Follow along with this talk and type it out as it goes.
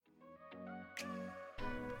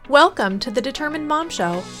Welcome to the Determined Mom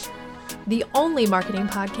Show, the only marketing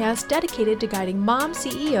podcast dedicated to guiding mom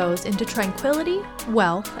CEOs into tranquility,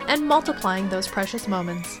 wealth, and multiplying those precious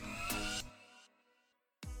moments.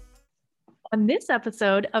 On this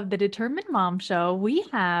episode of the Determined Mom Show, we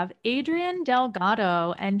have Adrienne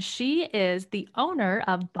Delgado, and she is the owner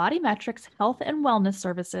of Body Metrics Health and Wellness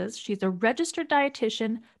Services. She's a registered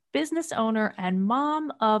dietitian, business owner, and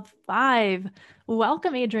mom of 5.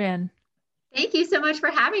 Welcome, Adrienne. Thank you so much for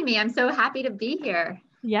having me. I'm so happy to be here.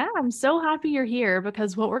 Yeah, I'm so happy you're here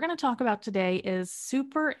because what we're going to talk about today is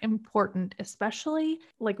super important, especially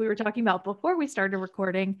like we were talking about before we started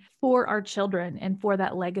recording, for our children and for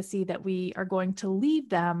that legacy that we are going to leave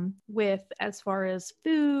them with as far as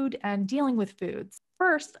food and dealing with foods.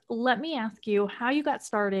 First, let me ask you how you got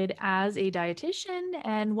started as a dietitian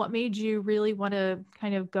and what made you really want to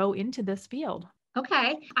kind of go into this field.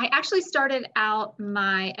 Okay. I actually started out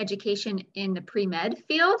my education in the pre-med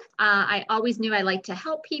field. I always knew I liked to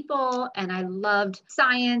help people, and I loved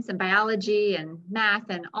science and biology and math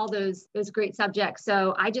and all those great subjects.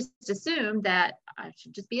 So I just assumed that I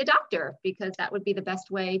should just be a doctor because that would be the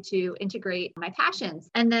best way to integrate my passions.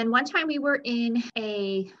 And then one time we were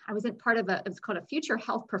I was in part of it was called a Future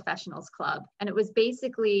Health Professionals Club. And it was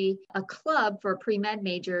basically a club for pre-med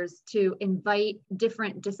majors to invite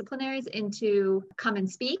different disciplinaries into come and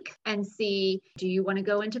speak and see, do you want to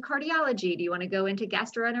go into cardiology? Do you want to go into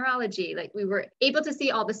gastroenterology? Like, we were able to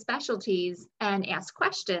see all the specialties and ask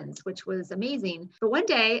questions, which was amazing. But one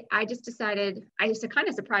day I just decided, I used to kind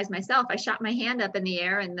of surprise myself. I shot my hand up in the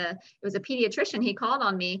air and it was a pediatrician. He called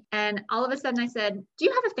on me and all of a sudden I said, do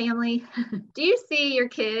you have a family? Do you see your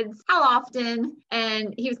kids? How often?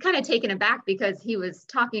 And he was kind of taken aback because he was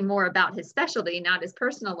talking more about his specialty, not his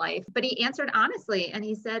personal life. But he answered honestly. And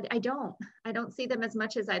he said, I don't see them as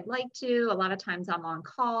much as I'd like to. A lot of times I'm on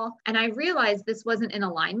call. And I realized this wasn't in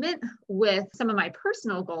alignment with some of my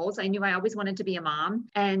personal goals. I knew I always wanted to be a mom.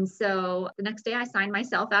 And so the next day I signed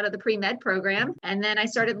myself out of the pre-med program. And then I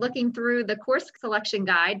started looking through the course selection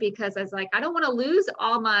guide because I was like, I don't want to lose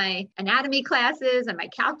all my anatomy classes and my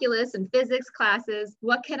calculus and physics classes.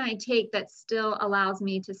 What can I take that still allows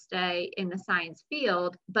me to stay in the science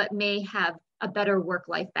field, but may have a better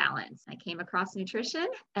work-life balance? I came across nutrition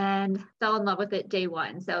and fell in love with it day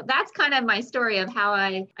one. So that's kind of my story of how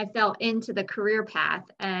I fell into the career path.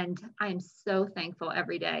 And I'm so thankful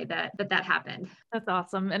every day that happened. That's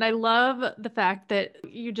awesome. And I love the fact that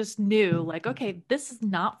you just knew like, okay, this is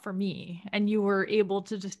not for me. And you were able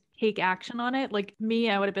to just take action on it. Like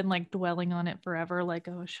me, I would have been like dwelling on it forever. Like,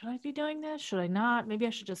 oh, should I be doing this? Should I not? Maybe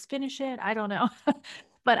I should just finish it. I don't know.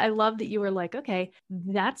 But I love that you were like, okay,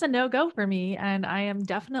 that's a no-go for me. And I am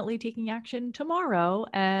definitely taking action tomorrow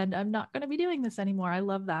and I'm not going to be doing this anymore. I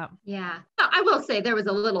love that. Yeah. I will say there was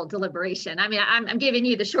a little deliberation. I mean, I'm giving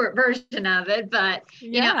you the short version of it, but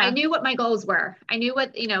I knew what my goals were. I knew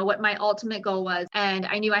what my ultimate goal was. And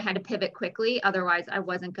I knew I had to pivot quickly. Otherwise I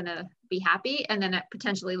wasn't going to be happy. And then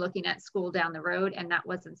potentially looking at school down the road. And that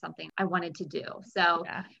wasn't something I wanted to do. So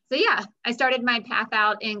yeah, I started my path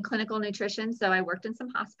out in clinical nutrition. So I worked in some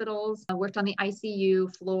hospitals. I worked on the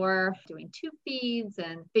ICU floor, doing tube feeds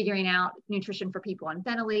and figuring out nutrition for people on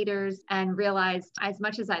ventilators, and realized as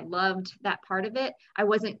much as I loved that part of it, I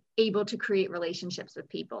wasn't able to create relationships with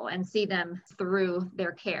people and see them through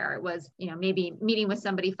their care. It was, maybe meeting with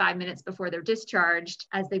somebody 5 minutes before they're discharged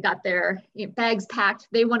as they got their bags packed.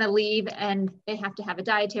 They want to leave and they have to have a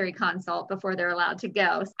dietary consult before they're allowed to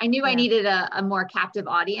go. So I knew I needed a more captive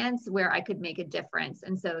audience where I could make a difference.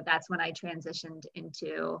 And so that's when I transitioned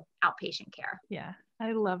into outpatient care. Yeah.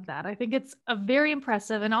 I love that. I think it's a very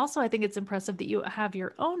impressive. And also I think it's impressive that you have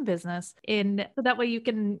your own business so that way you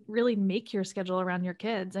can really make your schedule around your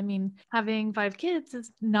kids. I mean, having 5 kids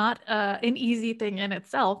is not an easy thing in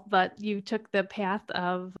itself, but you took the path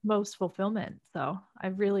of most fulfillment. So I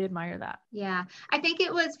really admire that. Yeah, I think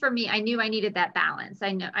it was for me, I knew I needed that balance.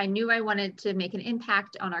 I knew I wanted to make an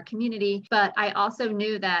impact on our community, but I also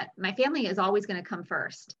knew that my family is always going to come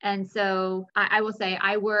first. And so I will say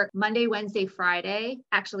I work Monday, Wednesday, Friday,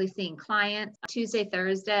 actually seeing clients. Tuesday,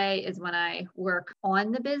 Thursday is when I work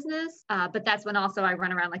on the business. But that's when also I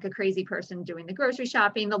run around like a crazy person doing the grocery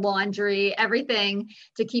shopping, the laundry, everything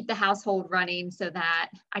to keep the household running, so that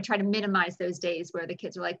I try to minimize those days where the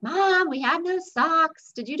kids are like, Mom, we have no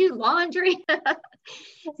socks. Did you do laundry?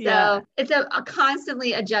 So it's a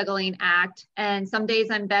constantly a juggling act. And some days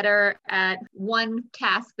I'm better at one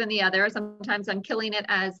task than the other. Sometimes I'm killing it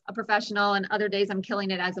as a professional and other days I'm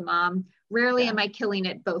killing it as a mom. Rarely am I killing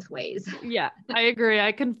it both ways. Yeah, I agree.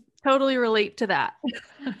 I can totally relate to that.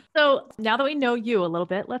 So now that we know you a little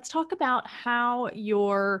bit, let's talk about how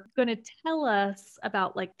you're going to tell us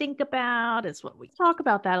about like think about is what we talk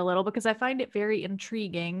about that a little because I find it very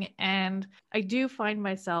intriguing. And I do find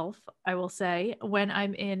myself, I will say, when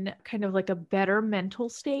I'm in kind of like a better mental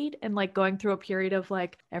state and like going through a period of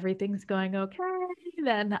like everything's going okay,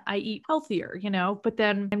 then I eat healthier, but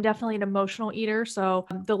then I'm definitely an emotional eater. So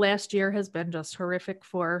the last year has been just horrific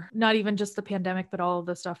for not even just the pandemic, but all of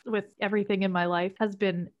the stuff with everything in my life has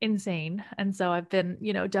been insane. And so I've been,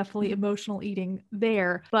 definitely emotional eating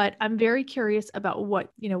there. But I'm very curious about what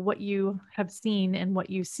you have seen and what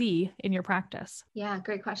you see in your practice. Yeah,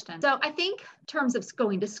 great question. So I think in terms of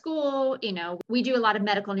going to school, we do a lot of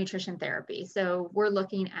medical nutrition therapy. So we're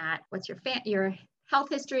looking at what's your health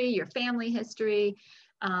history, your family history.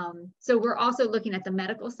 So we're also looking at the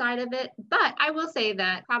medical side of it. But I will say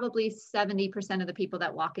that probably 70% of the people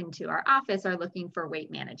that walk into our office are looking for weight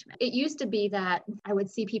management. It used to be that I would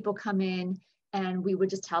see people come in and we would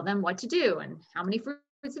just tell them what to do and how many fruits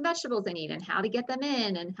and vegetables they need and how to get them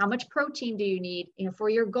in and how much protein do you need, for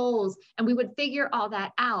your goals. And we would figure all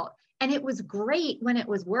that out. And it was great when it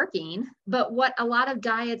was working, but what a lot of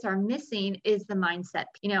diets are missing is the mindset.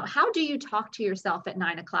 How do you talk to yourself at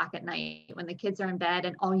 9 o'clock at night when the kids are in bed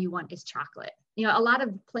and all you want is chocolate? A lot of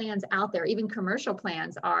plans out there, even commercial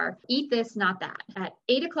plans, are eat this, not that. At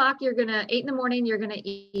 8 o'clock, 8 in the morning, you're going to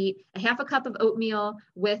eat a half a cup of oatmeal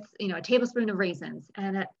with, a tablespoon of raisins.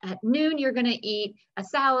 And at noon, you're going to eat a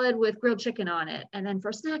salad with grilled chicken on it. And then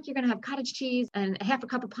for snack, you're going to have cottage cheese and a half a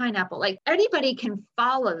cup of pineapple. Like anybody can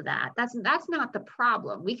follow that. That's not the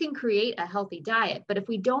problem. We can create a healthy diet, but if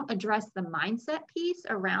we don't address the mindset piece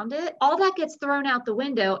around it, all that gets thrown out the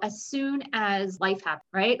window as soon as life happens,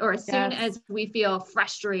 right? Or as soon as we feel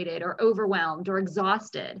frustrated or overwhelmed or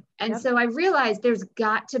exhausted. And so I realized there's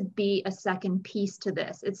got to be a second piece to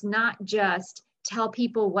this. It's not just tell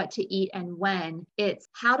people what to eat and when. It's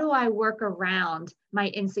how do I work around my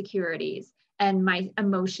insecurities and my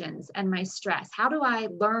emotions and my stress? How do I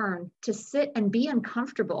learn to sit and be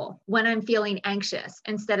uncomfortable when I'm feeling anxious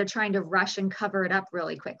instead of trying to rush and cover it up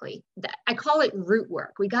really quickly? I call it root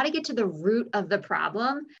work. We got to get to the root of the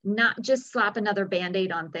problem, not just slap another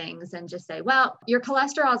Band-Aid on things and just say, well, your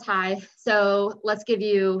cholesterol is high, so let's give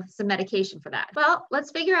you some medication for that. Well,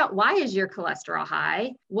 let's figure out why is your cholesterol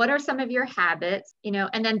high? What are some of your habits?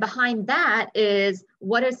 And then behind that is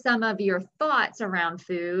what are some of your thoughts around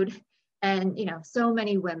food? And, so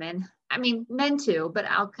many women, I mean, men too, but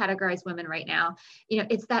I'll categorize women right now.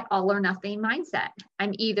 It's that all or nothing mindset.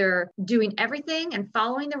 I'm either doing everything and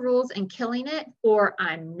following the rules and killing it, or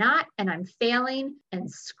I'm not and I'm failing and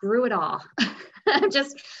screw it all. I'm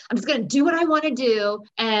just going to do what I want to do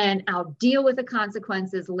and I'll deal with the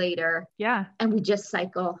consequences later. Yeah. And we just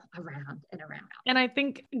cycle around and around. And I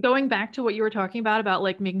think going back to what you were talking about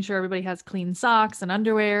like making sure everybody has clean socks and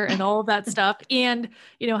underwear and all of that stuff and,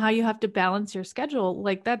 how you have to balance your schedule,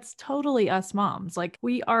 like that's totally us moms. Like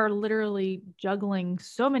we are literally juggling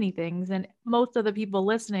so many things and most of the people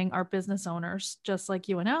listening are business owners, just like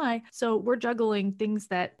you and I. So we're juggling things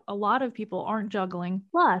that a lot of people aren't juggling.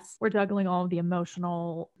 Plus we're juggling all of the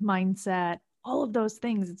emotional mindset, all of those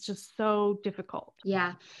things. It's just so difficult.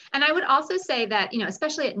 Yeah. And I would also say that,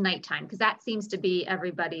 especially at nighttime, because that seems to be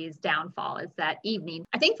everybody's downfall is that evening.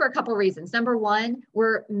 I think for a couple of reasons. Number one,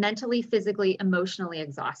 we're mentally, physically, emotionally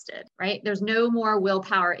exhausted, right? There's no more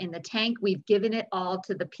willpower in the tank. We've given it all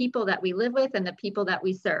to the people that we live with and the people that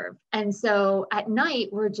we serve. And so at night,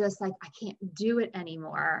 we're just like, I can't do it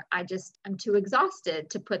anymore. I'm too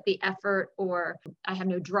exhausted to put the effort or I have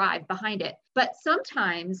no drive behind it. But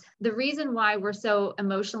sometimes the reason why we're so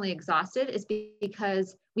emotionally exhausted is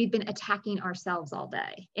because we've been attacking ourselves all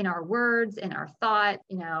day in our words, in our thought.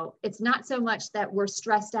 It's not so much that we're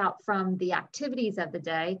stressed out from the activities of the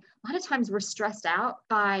day. A lot of times we're stressed out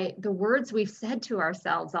by the words we've said to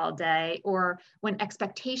ourselves all day or when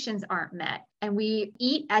expectations aren't met. And we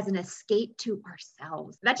eat as an escape to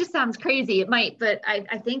ourselves. That just sounds crazy. It might, but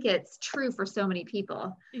I think it's true for so many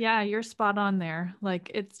people. Yeah, you're spot on there.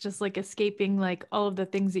 Like, it's just like escaping like all of the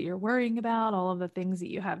things that you're worrying about, all of the things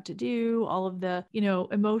that you have to do, all of the,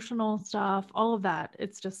 emotional stuff, all of that.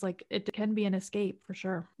 It's just like, it can be an escape for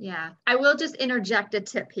sure. Yeah. I will just interject a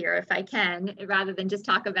tip here if I can, rather than just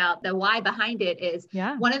talk about the why behind it is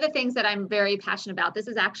one of the things that I'm very passionate about. This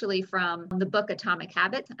is actually from the book Atomic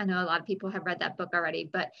Habits. I know a lot of people have read that book already,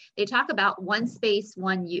 but they talk about one space,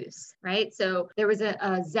 one use, right? So there was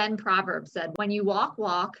a Zen proverb said, when you walk,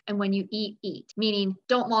 walk, and when you eat, eat, meaning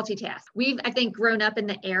don't multitask. We've, I think, grown up in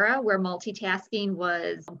the era where multitasking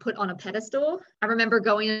was put on a pedestal. I remember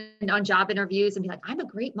going on job interviews and be like, I'm a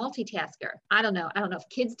great multitasker. I don't know if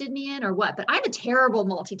kids did me in or what, but I'm a terrible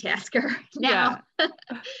multitasker. Now,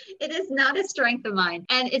 it is not a strength of mine.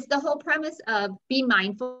 And it's the whole premise of be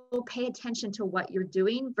mindful, pay attention to what you're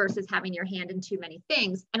doing versus having your hand in too many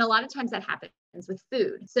things. And a lot of times that happens with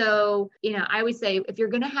food. So, I always say, if you're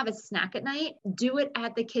going to have a snack at night, do it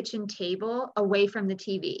at the kitchen table away from the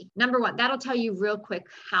TV. Number one, that'll tell you real quick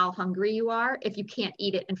how hungry you are if you can't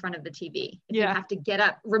eat it in front of the TV. If you have to get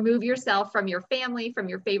up, remove yourself from your family, from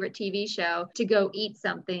your favorite TV show to go eat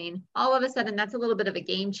something, all of a sudden that's a little bit of a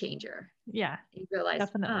game changer. Yeah. You realize,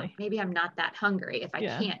 definitely. Maybe I'm not that hungry if I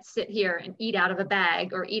can't sit here and eat out of a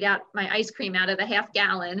bag or eat out my ice cream out of a half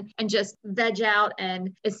gallon and just veg out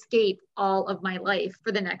and escape all of my life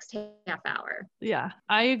for the next half hour. Yeah,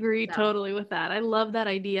 I agree totally with that. I love that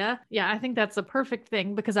idea. Yeah, I think that's a perfect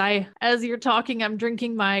thing because as you're talking, I'm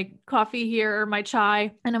drinking my coffee here or my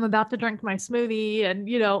chai and I'm about to drink my smoothie and,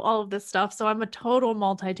 all of this stuff. So I'm a total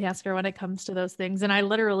multitasker when it comes to those things. And I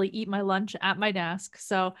literally eat my lunch at my desk.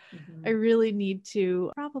 So I really need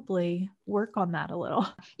to probably work on that a little.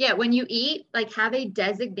 Yeah. When you eat, have a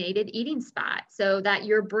designated eating spot so that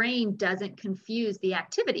your brain doesn't confuse the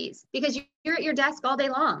activities because you're at your desk all day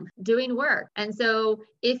long doing work. And so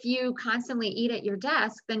if you constantly eat at your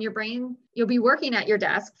desk, then you'll be working at your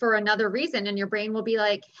desk for another reason. And your brain will be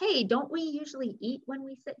like, hey, don't we usually eat when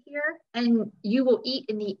we sit here? And you will eat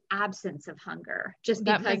in the absence of hunger just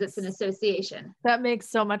because it's an association. That makes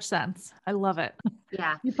so much sense. I love it.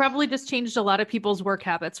 Yeah. You probably just changed a lot of people's work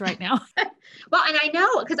habits right now. Well, and I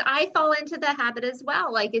know because I fall into the habit as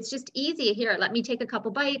well. It's just easy here. Let me take a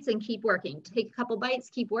couple bites and keep working. Take a couple bites,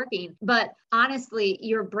 keep working. But honestly,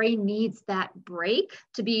 your brain needs that break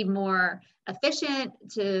to be more efficient,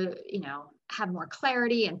 to, have more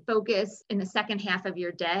clarity and focus in the second half of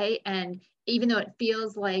your day. And even though it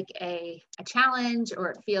feels like a challenge or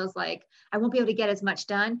it feels like I won't be able to get as much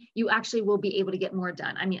done, you actually will be able to get more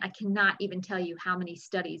done. I mean, I cannot even tell you how many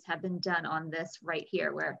studies have been done on this right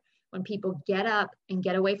here, where when people get up and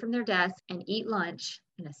get away from their desk and eat lunch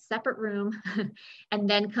in a separate room and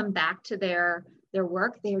then come back to their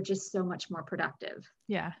work, they are just so much more productive.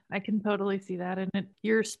 Yeah, I can totally see that. And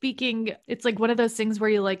you're speaking, it's like one of those things where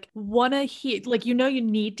you want to hear, you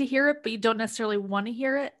need to hear it, but you don't necessarily want to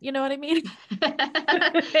hear it. You know what I mean?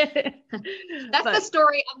 That's the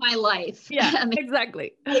story of my life. Yeah, I mean,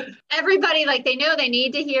 exactly. Everybody, they know they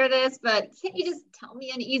need to hear this, but can't you just tell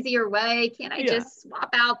me an easier way? Can't I just swap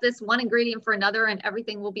out this one ingredient for another and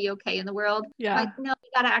everything will be okay in the world? Yeah. No, you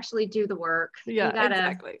got to actually do the work. Yeah,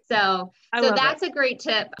 exactly. So that's a great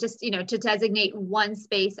tip, just, to designate one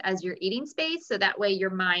space as your eating space. So that way your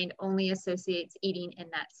mind only associates eating in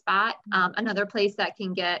that spot. Another place that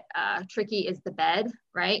can get tricky is the bed,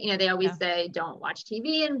 right? They always say, don't watch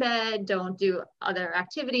TV in bed, don't do other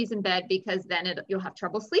activities in bed, because then you'll have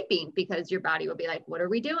trouble sleeping because your body will be like, what are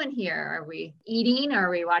we doing here? Are we eating? Are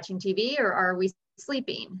we watching TV? Or are we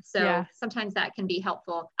sleeping? So sometimes that can be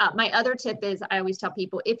helpful. My other tip is I always tell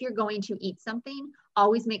people, if you're going to eat something,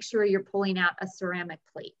 always make sure you're pulling out a ceramic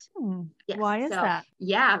plate. Yes. Why is that?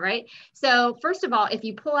 Yeah, right. So first of all, if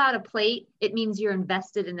you pull out a plate, it means you're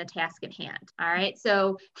invested in the task at hand. All right.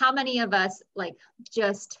 So how many of us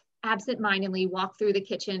just absentmindedly walk through the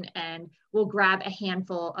kitchen and we'll grab a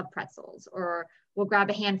handful of pretzels or we'll grab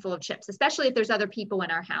a handful of chips, especially if there's other people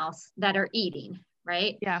in our house that are eating.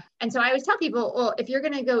 Right. Yeah. And so I always tell people, well, if you're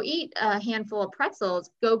going to go eat a handful of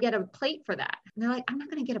pretzels, go get a plate for that. And they're like, I'm not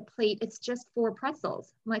going to get a plate. It's just 4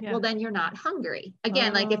 pretzels. I'm like, well, then you're not hungry.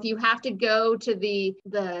 Again, if you have to go to the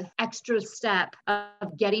extra step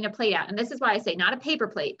of getting a plate out. And this is why I say not a paper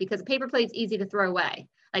plate, because a paper plate's easy to throw away.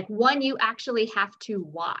 One you actually have to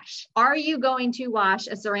wash. Are you going to wash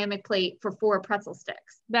a ceramic plate for 4 pretzel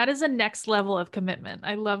sticks? That is a next level of commitment.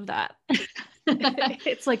 I love that.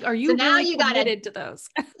 It's are you now really committed to those?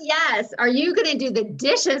 Yes. Are you going to do the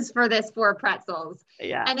dishes for this 4 pretzels?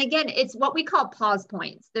 Yeah. And again, it's what we call pause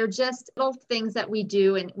points. They're just little things that we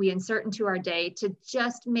do and we insert into our day to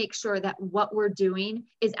just make sure that what we're doing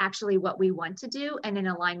is actually what we want to do and in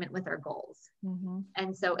alignment with our goals.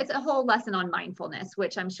 And so it's a whole lesson on mindfulness,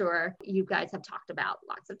 which I'm sure you guys have talked about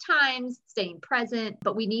lots of times, staying present,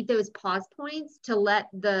 but we need those pause points to let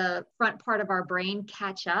the front part of our brain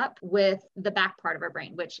catch up with the back part of our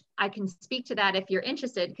brain, which I can speak to that if you're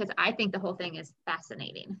interested, because I think the whole thing is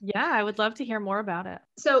fascinating. Yeah, I would love to hear more about it.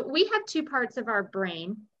 So we have 2 parts of our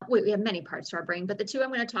brain. We have many parts to our brain, but the 2 I'm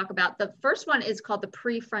going to talk about, the first one is called the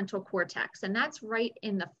prefrontal cortex, and that's right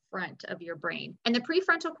in the front of your brain. And the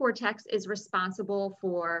prefrontal cortex is responsible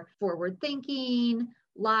for forward thinking,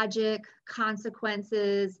 logic,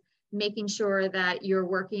 consequences, making sure that you're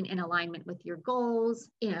working in alignment with your goals.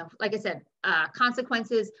 Like I said,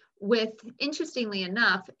 consequences with, interestingly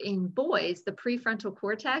enough, in boys, the prefrontal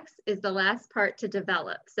cortex is the last part to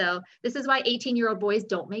develop. So this is why 18-year-old boys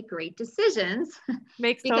don't make great decisions.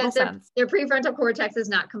 Makes because total sense. Their prefrontal cortex is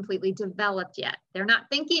not completely developed yet. They're not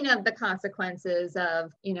thinking of the consequences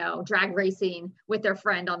of, drag racing with their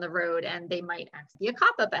friend on the road, and they might actually be a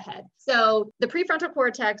cop up ahead. So the prefrontal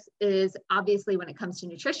cortex is obviously, when it comes to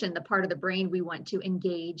nutrition, the part of the brain we want to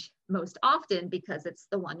engage most often because it's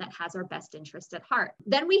the one that has our best interest at heart.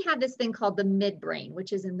 Then we have this thing called the midbrain,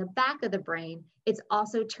 which is in the back of the brain. It's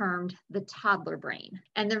also termed the toddler brain.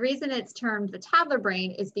 And the reason it's termed the toddler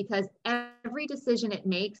brain is because every decision it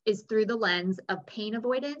makes is through the lens of pain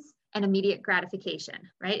avoidance and immediate gratification,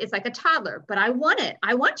 right? It's like a toddler, but I want it.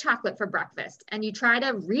 I want chocolate for breakfast. And you try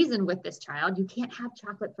to reason with this child, you can't have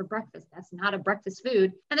chocolate for breakfast. That's not a breakfast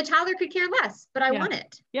food. And the toddler could care less, but I want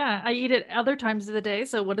it. Yeah, I eat it other times of the day.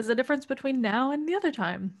 So what is the difference between now and the other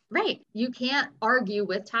time? Right. You can't argue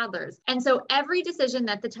with toddlers. And so every decision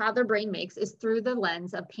that the toddler brain makes is through the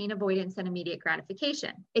lens of pain avoidance and immediate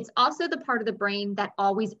gratification. It's also the part of the brain that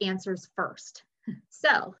always answers first.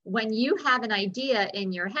 So when you have an idea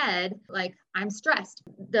in your head, like I'm stressed,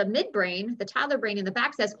 the midbrain, the toddler brain in the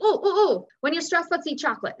back says, oh, when you're stressed, let's eat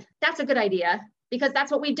chocolate. That's a good idea, because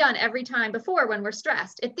that's what we've done every time before when we're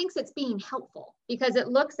stressed. It thinks it's being helpful because it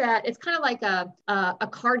looks at, it's kind of like a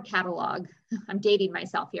card catalog. I'm dating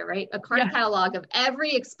myself here, right? A card catalog of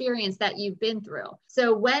every experience that you've been through.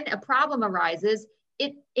 So when a problem arises,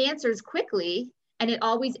 it answers quickly. And it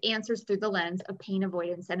always answers through the lens of pain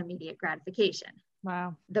avoidance and immediate gratification.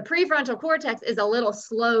 Wow. The prefrontal cortex is a little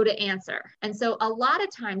slow to answer. And so a lot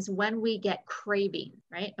of times when we get craving,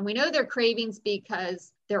 right? And we know they're cravings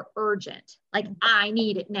because they're urgent. Like, I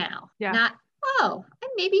need it now. Yeah. Not,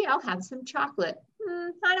 maybe I'll have some chocolate.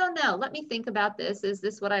 I don't know. Let me think about this. Is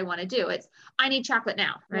this what I want to do? It's, I need chocolate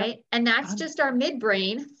now, right? Yep. And that's just our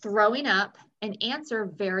midbrain throwing up an answer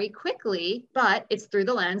very quickly, but it's through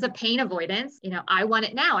the lens of pain avoidance. I want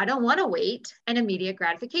it now. I don't want to wait, and immediate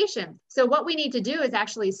gratification. So what we need to do is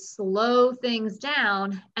actually slow things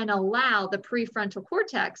down and allow the prefrontal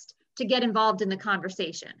cortex to get involved in the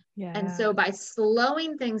conversation. Yeah. And so by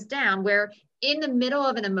slowing things down, where in the middle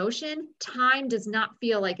of an emotion, time does not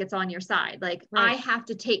feel like it's on your side. Like, right. I have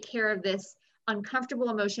to take care of this uncomfortable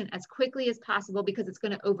emotion as quickly as possible because it's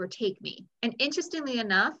going to overtake me. And interestingly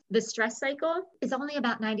enough, the stress cycle is only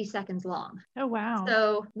about 90 seconds long. Oh, wow.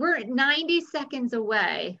 So we're 90 seconds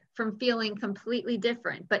away from feeling completely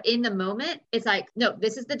different. But in the moment, it's like, no,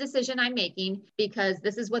 this is the decision I'm making because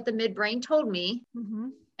this is what the midbrain told me. Mm-hmm.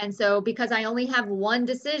 And so because I only have one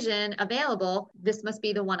decision available, this must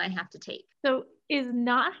be the one I have to take. So is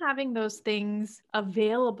not having those things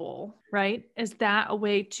available, right? Is that a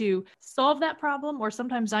way to solve that problem? Or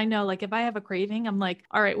sometimes I know, like, if I have a craving, I'm like,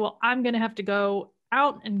 all right, well, I'm going to have to go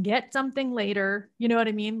out and get something later. You know what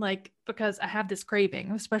I mean? Like, because I have this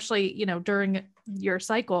craving, especially, during your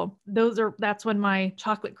cycle, that's when my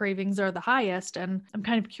chocolate cravings are the highest. And I'm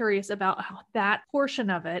kind of curious about how that portion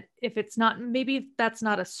of it, if it's not, maybe that's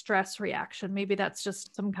not a stress reaction. Maybe that's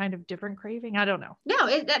just some kind of different craving. I don't know. No,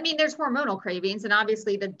 there's hormonal cravings, and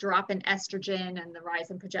obviously the drop in estrogen and the rise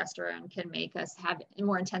in progesterone can make us have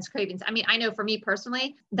more intense cravings. I mean, I know for me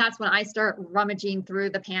personally, that's when I start rummaging through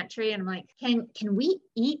the pantry and I'm like, can we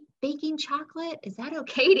eat baking chocolate? Is that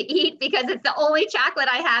okay to eat? Because it's the only chocolate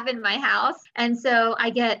I have in my house. And so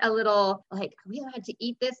I get a little like, are we allowed to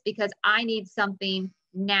eat this? Because I need something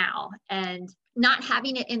now. And not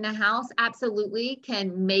having it in the house absolutely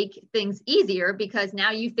can make things easier because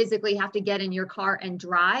now you physically have to get in your car and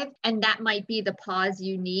drive. And that might be the pause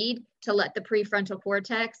you need to let the prefrontal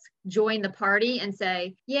cortex join the party and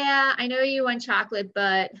say, yeah, I know you want chocolate,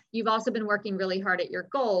 but you've also been working really hard at your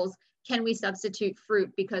goals. Can we substitute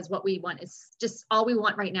fruit? Because what we want is just all we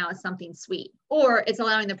want right now is something sweet. Or it's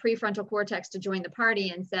allowing the prefrontal cortex to join the party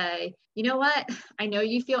and say, you know what? I know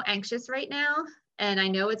you feel anxious right now. And I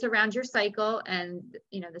know it's around your cycle and,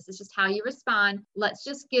 this is just how you respond. Let's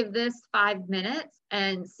just give this 5 minutes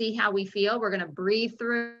and see how we feel. We're going to breathe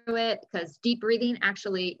through it because deep breathing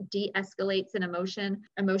actually de-escalates an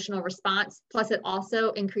emotional response. Plus it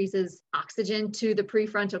also increases oxygen to the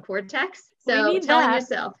prefrontal cortex. So telling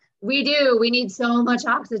yourself, We do. We need so much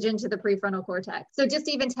oxygen to the prefrontal cortex. So just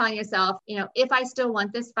even telling yourself, if I still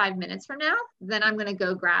want this 5 minutes from now, then I'm going to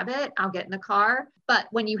go grab it. I'll get in the car. But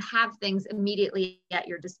when you have things immediately at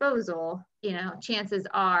your disposal, chances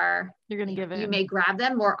are you're going to give it. You may grab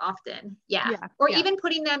them more often. Yeah. Or even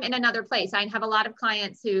putting them in another place. I have a lot of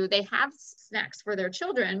clients who they have snacks for their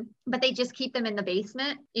children, but they just keep them in the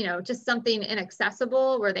basement, just something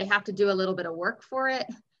inaccessible where they have to do a little bit of work for it.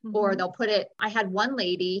 Or they'll put it. I had one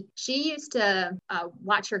lady, she used to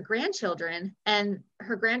watch her grandchildren, and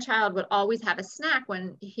her grandchild would always have a snack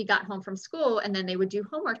when he got home from school, and then they would do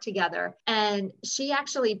homework together. And she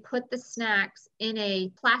actually put the snacks in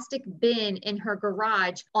a plastic bin in her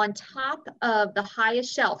garage on top of the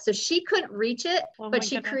highest shelf. So she couldn't reach it, but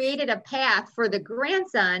she created a path for the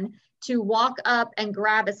grandson to walk up and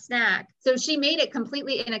grab a snack. So she made it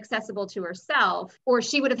completely inaccessible to herself, or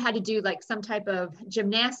she would have had to do like some type of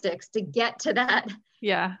gymnastics to get to that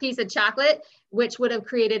piece of chocolate, which would have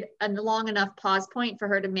created a long enough pause point for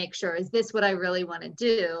her to make sure, is this what I really want to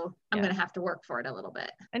do? I'm going to have to work for it a little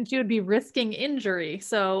bit. And she would be risking injury.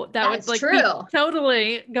 So that's would true. Be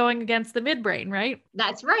totally going against the midbrain, right?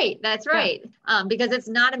 That's right. That's right. Yeah. Because it's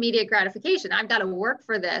not immediate gratification. I've got to work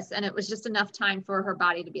for this. And it was just enough time for her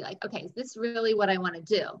body to be like, okay, is this really what I want to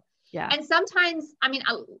do? Yeah. And sometimes, I'm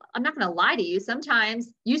not going to lie to you.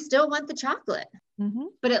 Sometimes you still want the chocolate.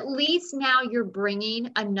 But at least now you're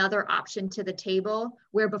bringing another option to the table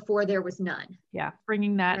where before there was none. Yeah.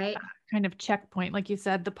 Bringing that kind of checkpoint, like you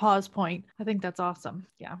said, the pause point. I think that's awesome.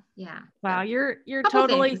 Yeah. Yeah. Wow. You're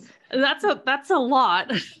totally, that's a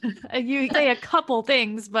lot. You say a couple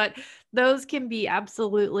things, but those can be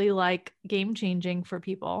absolutely like game changing for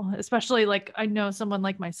people, especially like I know someone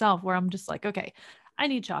like myself where I'm just like, okay, I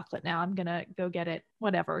need chocolate now. I'm going to go get it,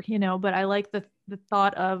 whatever, but I like the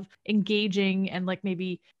thought of engaging and like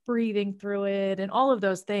maybe breathing through it and all of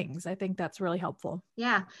those things. I think that's really helpful.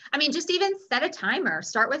 Yeah. Just even set a timer,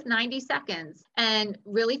 start with 90 seconds and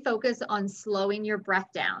really focus on slowing your breath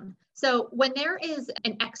down. So when there is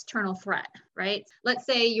an external threat, right? Let's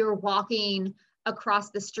say you're walking across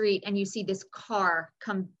the street and you see this car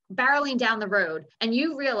come barreling down the road and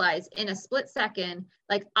you realize in a split second,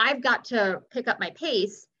 like I've got to pick up my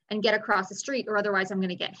pace and get across the street or otherwise I'm going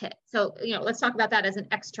to get hit. So, let's talk about that as an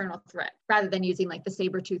external threat rather than using like the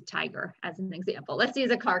saber-toothed tiger as an example. Let's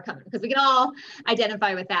use a car coming because we can all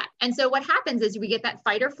identify with that. And so what happens is we get that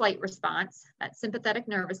fight or flight response, that sympathetic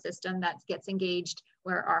nervous system that gets engaged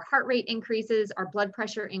where our heart rate increases, our blood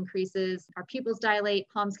pressure increases, our pupils dilate,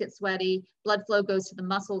 palms get sweaty, blood flow goes to the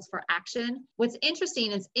muscles for action. What's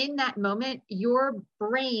interesting is in that moment, your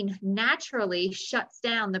brain naturally shuts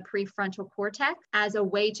down the prefrontal cortex as a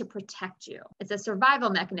way to protect you. It's a survival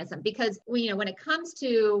mechanism because when it comes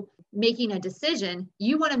to making a decision,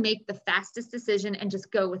 you want to make the fastest decision and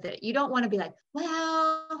just go with it. You don't want to be like,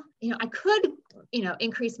 well, I could,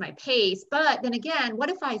 increase my pace, but then again, what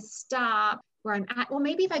if I stop where I'm at? Well,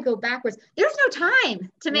 maybe if I go backwards, there's no time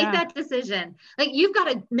to make that decision. Like you've got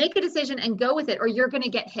to make a decision and go with it or you're going to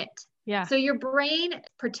get hit. Yeah. So your brain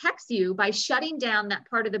protects you by shutting down that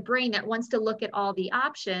part of the brain that wants to look at all the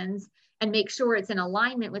options and make sure it's in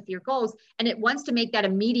alignment with your goals. And it wants to make that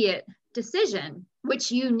immediate decision,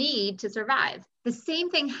 which you need to survive. The same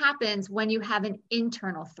thing happens when you have an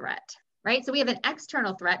internal threat, right? So we have an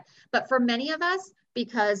external threat, but for many of us,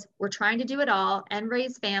 because we're trying to do it all and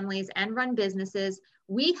raise families and run businesses,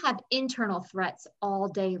 we have internal threats all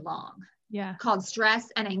day long. Yeah. Called stress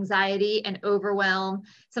and anxiety and overwhelm,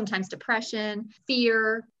 sometimes depression,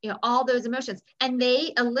 fear, all those emotions. And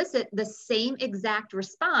they elicit the same exact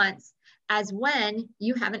response as when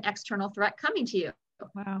you have an external threat coming to you.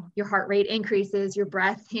 Wow. Your heart rate increases, your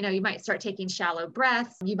breath, you might start taking shallow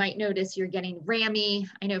breaths. You might notice you're getting rammy.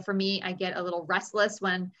 I know for me, I get a little restless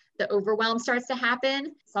when the overwhelm starts to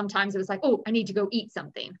happen. Sometimes it was like, oh, I need to go eat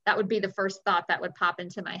something. That would be the first thought that would pop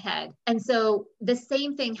into my head. And so the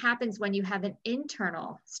same thing happens when you have an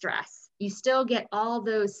internal stress. You still get all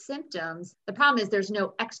those symptoms. The problem is there's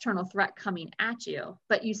no external threat coming at you,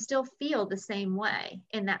 but you still feel the same way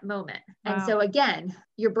in that moment. Wow. And so again,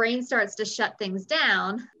 your brain starts to shut things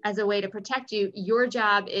down as a way to protect you. Your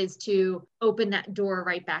job is to open that door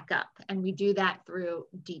right back up. And we do that through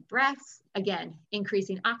deep breaths, again,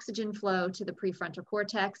 increasing oxygen flow to the prefrontal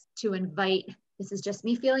cortex to invite, this is just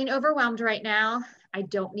me feeling overwhelmed right now. I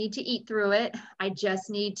don't need to eat through it. I just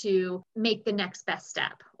need to make the next best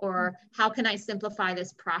step. Or how can I simplify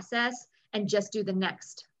this process and just do the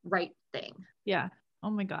next right thing? Yeah. Oh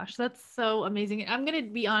my gosh, that's so amazing. I'm going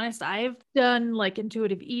to be honest. I've done like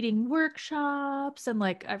intuitive eating workshops and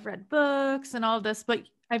like I've read books and all of this, but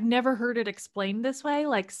I've never heard it explained this way,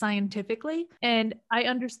 like scientifically. And I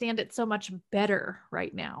understand it so much better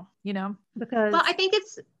right now, because Well, I think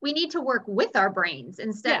we need to work with our brains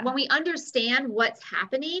instead. yeah, When we understand what's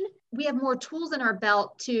happening, we have more tools in our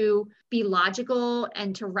belt to be logical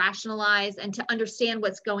and to rationalize and to understand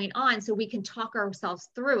what's going on so we can talk ourselves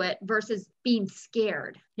through it versus being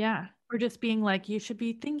scared. yeah. Or just being like, you should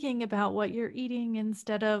be thinking about what you're eating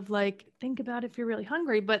instead of like, think about if you're really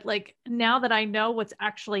hungry. But like, now that I know what's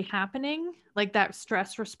actually happening, like that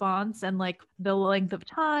stress response and like the length of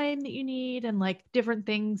time that you need and like different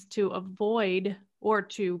things to avoid or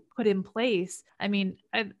to put in place, I mean,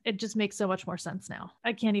 it just makes so much more sense now.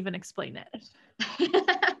 I can't even explain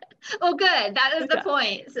it. Well, good. That is the Yeah.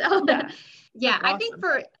 point. So, Yeah. yeah, That's I think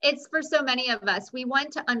awesome. it's for so many of us, we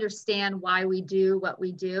want to understand why we do what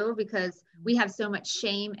we do because we have so much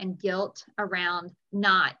shame and guilt around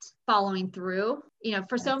not following through.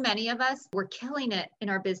 For so Yes. many of us, we're killing it in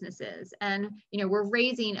our businesses and, we're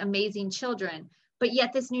raising amazing children. But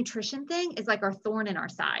yet this nutrition thing is like our thorn in our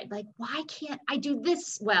side. Like, why can't I do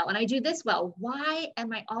this well? And I do this well. Why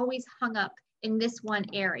am I always hung up in this one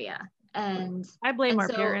area? And I blame and our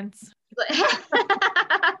so parents.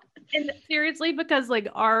 And seriously, because like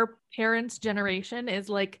our parents' generation is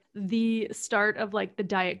like the start of like the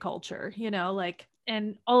diet culture, like,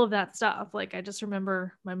 and all of that stuff. Like, I just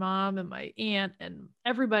remember my mom and my aunt and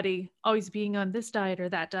everybody always being on this diet or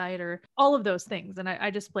that diet or all of those things. And I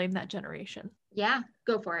just blame that generation. yeah,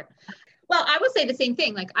 go for it. Well, I would say the same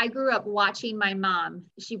thing. Like I grew up watching my mom.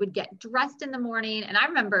 She would get dressed in the morning. And I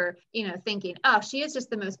remember, thinking, oh, she is just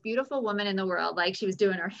the most beautiful woman in the world. Like she was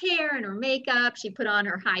doing her hair and her makeup. She put on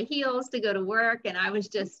her high heels to go to work. And I was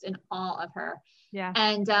just in awe of her. Yeah.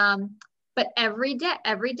 And, but every day,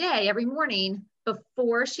 every morning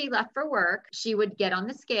before she left for work, she would get on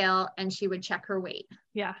the scale and she would check her weight.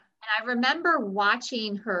 Yeah. And I remember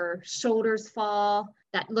watching her shoulders fall,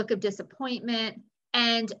 that look of disappointment.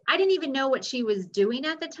 And I didn't even know what she was doing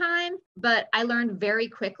at the time, but I learned very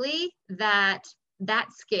quickly that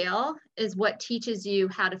that scale is what teaches you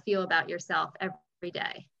how to feel about yourself every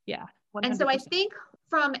day. Yeah. And so I 100%. think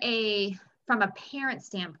from a parent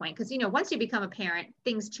standpoint, because once you become a parent,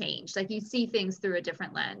 things change. Like you see things through a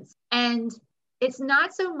different lens. And it's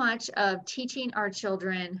not so much of teaching our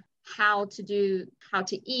children how to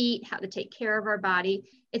eat, how to take care of our body.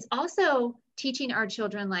 It's also teaching our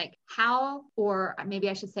children like how, or maybe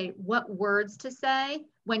I should say what words to say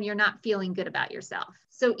when you're not feeling good about yourself.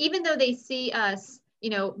 So even though they see us,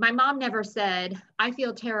 my mom never said, I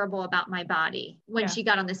feel terrible about my body when Yeah. she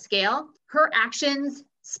got on the scale. Her actions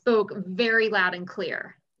spoke very loud and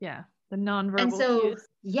clear. Yeah. The And nonverbal so, cues.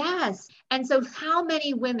 yes. And so how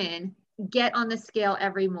many women get on the scale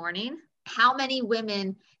every morning? How many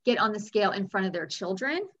women get on the scale in front of their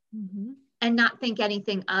children and not think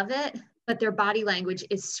anything of it, but their body language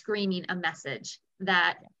is screaming a message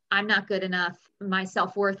that I'm not good enough. My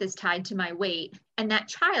self-worth is tied to my weight. And that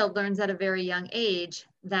child learns at a very young age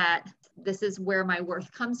that this is where my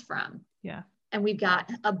worth comes from. Yeah. And we've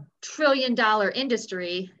got a $1 trillion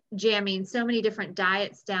industry jamming so many different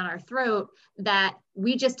diets down our throat that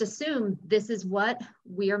we just assume this is what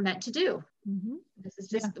we are meant to do. This is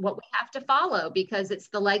just what we have to follow because it's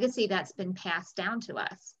the legacy that's been passed down to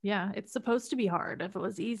us. Yeah. It's supposed to be hard. If it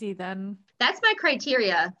was easy, then. That's my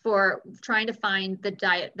criteria for trying to find the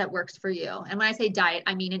diet that works for you. And when I say diet,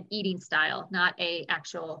 I mean an eating style, not a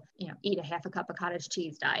actual, eat a half a cup of cottage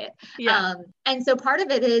cheese diet. Yeah. And so part of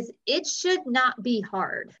it is it should not be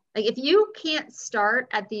hard. Like if you can't start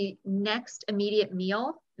at the next immediate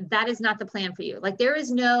meal, that is not the plan for you. Like there is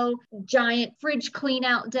no giant fridge clean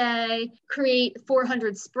out day, create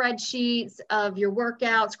 400 spreadsheets of your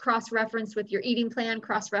workouts, cross-reference with your eating plan,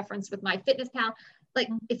 cross-reference with MyFitnessPal. Like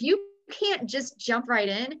if you can't just jump right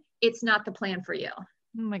in, it's not the plan for you. Oh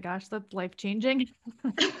my gosh, that's life-changing.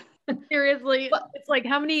 Seriously, it's like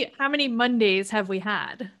how many Mondays have we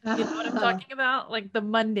had? You know what I'm talking about? Like the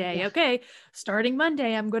Monday. Yeah. Okay, starting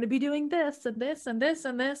Monday, I'm going to be doing this and this and this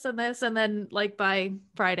and this and this, and then like by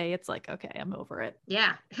Friday, it's like okay, I'm over it.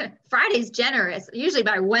 Yeah, Friday's generous. Usually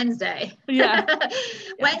by Wednesday. Yeah,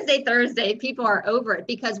 Wednesday, Thursday, people are over it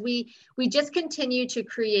because we just continue to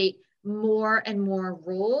create more and more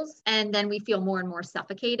rules, and then we feel more and more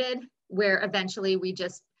suffocated. Where eventually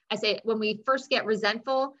I say when we first get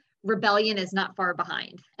resentful, rebellion is not far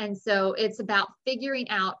behind. And so it's about figuring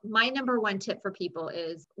out, my number one tip for people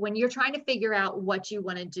is when you're trying to figure out what you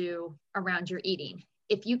want to do around your eating,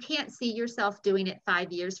 if you can't see yourself doing it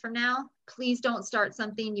 5 years from now, please don't start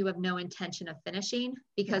something you have no intention of finishing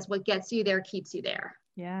because what gets you there keeps you there.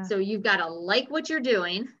 Yeah. So you've got to like what you're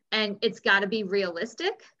doing and it's got to be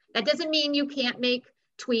realistic. That doesn't mean you can't make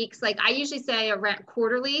tweaks. Like I usually say around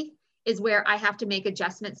quarterly is where I have to make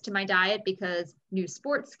adjustments to my diet because new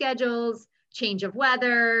sports schedules, change of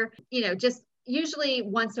weather, just usually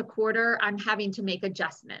once a quarter, I'm having to make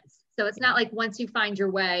adjustments. So it's not like once you find your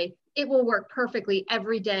way, it will work perfectly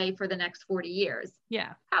every day for the next 40 years.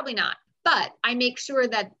 Yeah. Probably not. But I make sure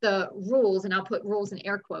that the rules, and I'll put rules in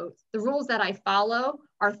air quotes, the rules that I follow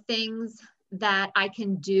are things that I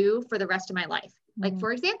can do for the rest of my life. Mm-hmm. Like,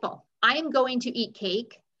 for example, I am going to eat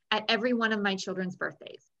cake at every one of my children's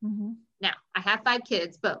birthdays. Mm-hmm. Now, I have 5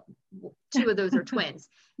 kids, but 2 of those are twins.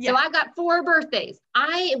 Yeah. So I've got 4 birthdays.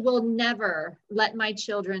 I will never let my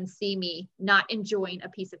children see me not enjoying a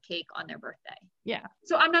piece of cake on their birthday. Yeah.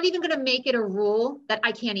 So I'm not even going to make it a rule that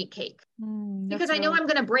I can't eat cake because I know I'm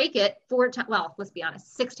going to break it 4 times. Well, let's be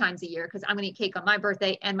honest, 6 times a year because I'm going to eat cake on my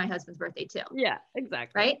birthday and my husband's birthday too. Yeah,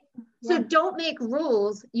 exactly. Right. Yeah. So don't make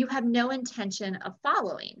rules you have no intention of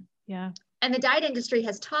following. Yeah. And the diet industry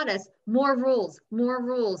has taught us more rules, more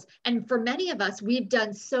rules. And for many of us, we've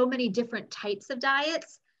done so many different types of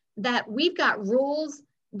diets that we've got rules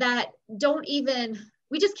that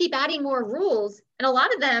we just keep adding more rules. And a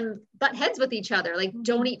lot of them butt heads with each other, like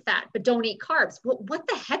don't eat fat, but don't eat carbs. Well, what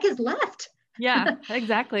the heck is left? Yeah,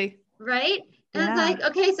 exactly. Right. And it's like,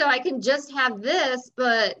 okay, so I can just have this,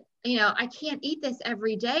 but I can't eat this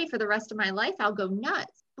every day for the rest of my life. I'll go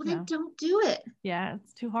nuts. Well, then don't do it. Yeah,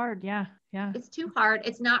 it's too hard. Yeah. Yeah. It's too hard.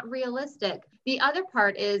 It's not realistic. The other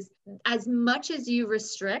part is as much as you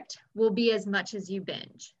restrict will be as much as you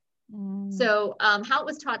binge. So how it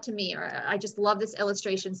was taught to me, or I just love this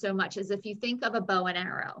illustration so much, is if you think of a bow and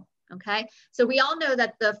arrow, okay? So we all know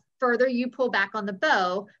that the further you pull back on the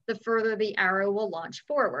bow, the further the arrow will launch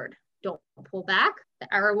forward. Don't pull back,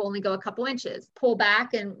 the arrow will only go a couple inches. Pull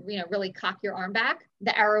back and, really cock your arm back,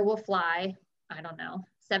 the arrow will fly,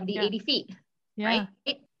 70, 80 feet, right?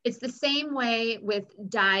 It's the same way with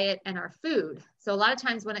diet and our food. So a lot of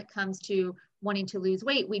times when it comes to wanting to lose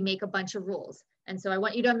weight, we make a bunch of rules. And so I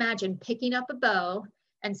want you to imagine picking up a bow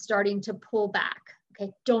and starting to pull back.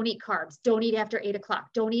 Okay. Don't eat carbs. Don't eat after 8 o'clock.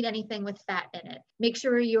 Don't eat anything with fat in it. Make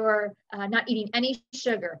sure you're not eating any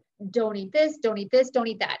sugar. Don't eat this. Don't eat this. Don't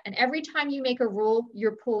eat that. And every time you make a rule,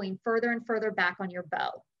 you're pulling further and further back on your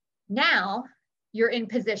bow. Now you're in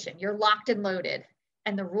position. You're locked and loaded.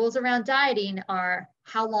 And the rules around dieting are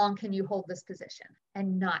how long can you hold this position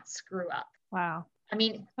and not screw up? Wow. I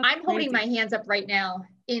mean, I'm holding my hands up right now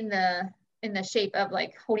in the shape of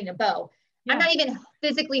like holding a bow. Yeah. I'm not even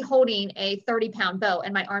physically holding a 30-pound bow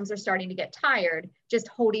and my arms are starting to get tired just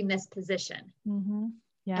holding this position. Mm-hmm.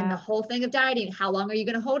 Yeah. And the whole thing of dieting, how long are you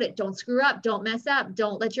going to hold it? Don't screw up. Don't mess up.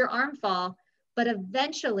 Don't let your arm fall. But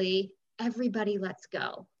eventually everybody lets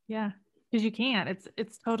go. Yeah. Because you can't.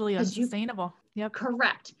 It's totally unsustainable. Yep.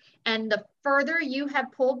 Correct. And the further you have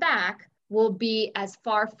pulled back will be as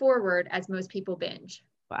far forward as most people binge.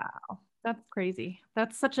 Wow. That's crazy.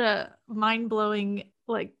 That's such a mind-blowing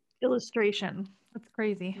illustration. That's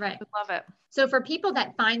crazy. Right. I love it. So for people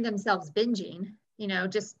that find themselves binging,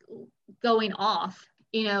 just going off,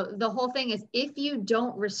 the whole thing is if you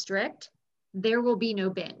don't restrict, there will be no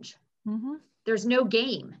binge. Mm-hmm. There's no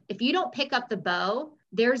game. If you don't pick up the bow,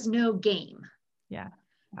 there's no game. Yeah.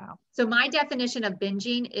 Wow. So my definition of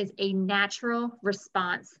binging is a natural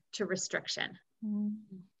response to restriction.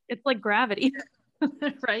 It's like gravity,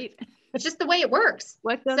 right? It's just the way it works.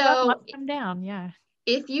 What goes up must come down. Yeah.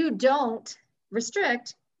 If you don't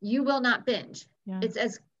restrict, you will not binge. Yeah. It's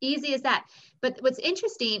as easy as that. But what's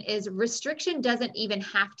interesting is restriction doesn't even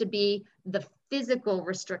have to be the physical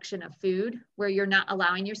restriction of food where you're not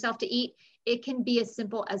allowing yourself to eat. It can be as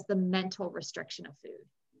simple as the mental restriction of food.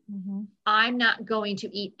 Mm-hmm. I'm not going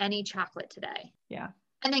to eat any chocolate today. Yeah.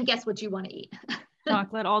 And then guess what you want to eat?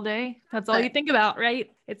 Chocolate all day. That's all you think about,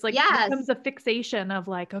 right? It's like, it becomes a fixation of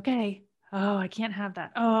like, okay, oh, I can't have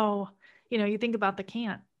that. Oh, you think about the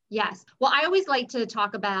can't. Yes. Well, I always like to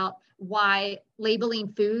talk about why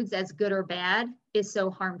labeling foods as good or bad is so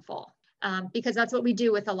harmful. Because that's what we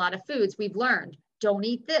do with a lot of foods. We've learned, don't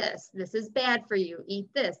eat this. This is bad for you. Eat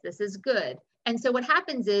this. This is good. And so what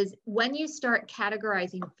happens is when you start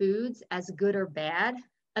categorizing foods as good or bad,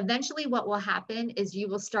 eventually what will happen is you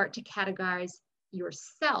will start to categorize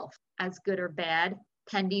yourself as good or bad,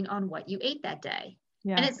 depending on what you ate that day.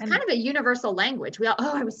 Yeah. And it's kind of a universal language. We all,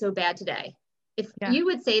 I was so bad today. If you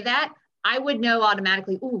would say that, I would know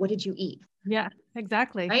automatically, what did you eat? Yeah,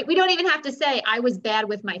 exactly. Right? We don't even have to say I was bad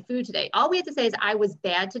with my food today. All we have to say is I was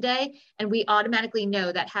bad today. And we automatically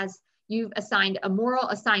know that you've assigned a moral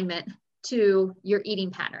assignment to your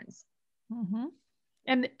eating patterns. Mm-hmm.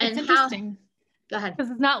 And it's interesting. Go ahead.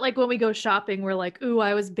 Because it's not like when we go shopping, we're like,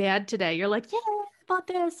 I was bad today. You're like, yeah, bought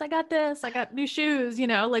this, I got this, I got new shoes,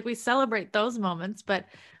 like we celebrate those moments. But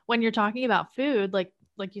when you're talking about food, like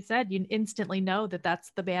you said, you instantly know that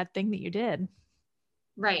that's the bad thing that you did.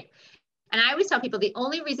 Right. And I always tell people the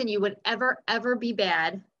only reason you would ever be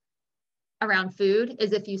bad around food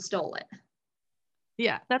is if you stole it.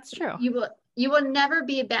 Yeah, that's true. You will never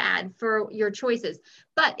be bad for your choices.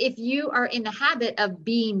 But if you are in the habit of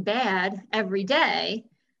being bad every day,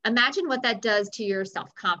 imagine what that does to your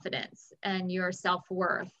self-confidence and your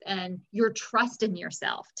self-worth and your trust in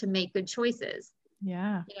yourself to make good choices.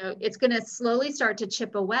 Yeah. It's going to slowly start to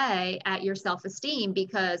chip away at your self-esteem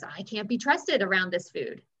because I can't be trusted around this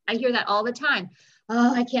food. I hear that all the time.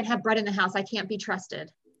 Oh, I can't have bread in the house. I can't be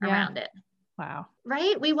trusted around it. Wow.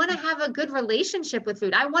 Right? We want to have a good relationship with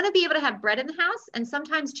food. I want to be able to have bread in the house and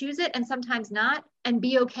sometimes choose it and sometimes not and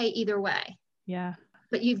be okay either way. Yeah.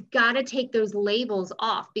 But you've got to take those labels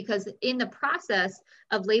off because in the process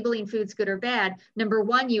of labeling foods good or bad, number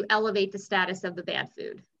one, you elevate the status of the bad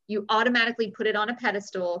food. You automatically put it on a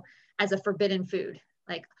pedestal as a forbidden food.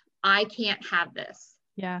 Like, I can't have this.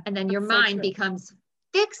 Yeah. And then your mind becomes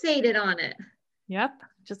fixated on it. Yep.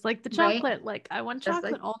 Just like the chocolate. Right? Like, I want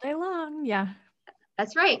chocolate all day long. Yeah.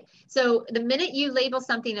 That's right. So the minute you label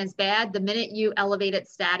something as bad, the minute you elevate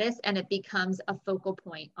its status and it becomes a focal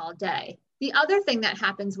point all day. The other thing that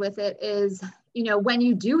happens with it is, when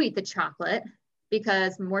you do eat the chocolate,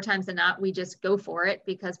 because more times than not, we just go for it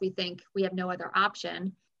because we think we have no other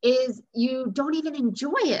option, is you don't even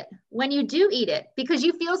enjoy it when you do eat it because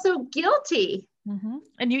you feel so guilty. Mm-hmm.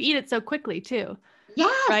 And you eat it so quickly too.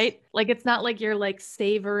 Yes. Right? Like, it's not like you're like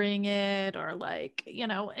savoring it or like,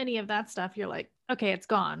 any of that stuff. You're like, okay, it's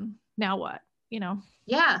gone. Now what?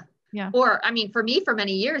 Yeah. Yeah. Or, for me, for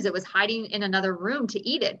many years, it was hiding in another room to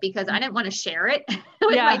eat it because I didn't want to share it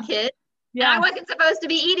with my kids. Yeah. And I wasn't supposed to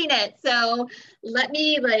be eating it. So let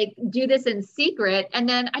me do this in secret. And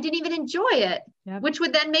then I didn't even enjoy it, which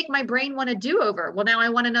would then make my brain want a do-over. Well, now I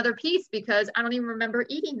want another piece because I don't even remember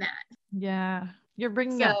eating that. Yeah. You're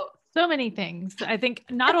bringing up so many things. I think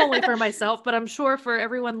not only for myself, but I'm sure for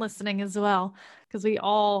everyone listening as well, because we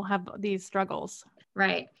all have these struggles.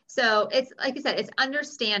 Right. So it's, like I said, it's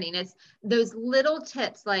understanding. It's those little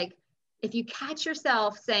tips. Like, if you catch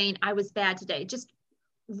yourself saying, I was bad today, just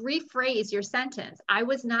rephrase your sentence. I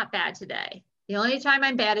was not bad today. The only time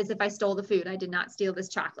I'm bad is if I stole the food. I did not steal this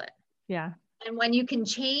chocolate. Yeah. And when you can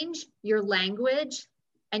change your language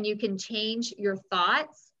and you can change your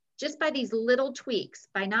thoughts just by these little tweaks,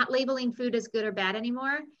 by not labeling food as good or bad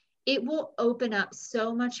anymore, it will open up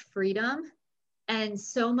so much freedom and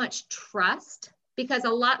so much trust, because a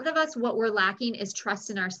lot of us, what we're lacking is trust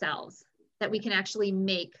in ourselves, that we can actually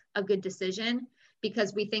make a good decision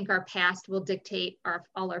because we think our past will dictate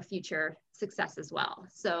all our future success as well.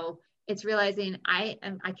 So it's realizing I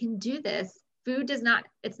can do this. Food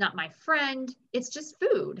it's not my friend. It's just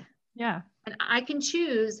food. Yeah. And I can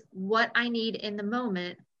choose what I need in the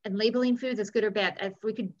moment, and labeling foods as good or bad. If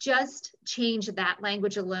we could just change that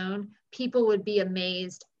language alone, people would be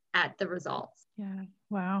amazed at the results. Yeah.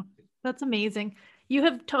 Wow. That's amazing. You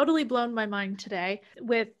have totally blown my mind today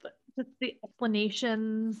with just the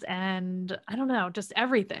explanations and I don't know, just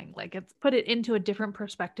everything. Like, it's put it into a different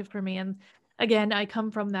perspective for me. And again, I come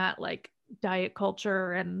from that diet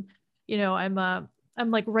culture and,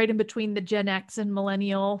 I'm like right in between the Gen X and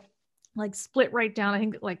millennial, split right down. I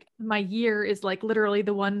think my year is literally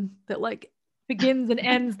the one that begins and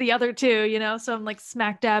ends the other two, so I'm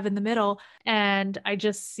smack dab in the middle. And I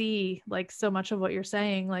just see so much of what you're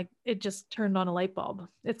saying, it just turned on a light bulb.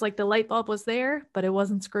 It's like the light bulb was there, but it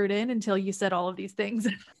wasn't screwed in until you said all of these things.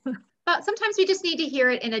 But sometimes we just need to hear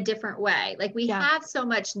it in a different way. We have so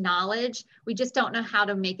much knowledge, we just don't know how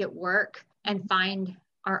to make it work and find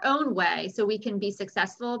our own way so we can be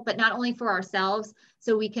successful, but not only for ourselves,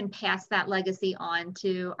 so we can pass that legacy on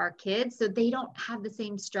to our kids so they don't have the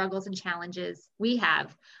same struggles and challenges we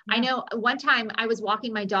have. Yeah. I know one time I was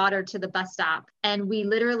walking my daughter to the bus stop, and we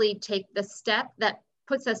literally take the step that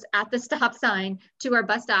puts us at the stop sign to our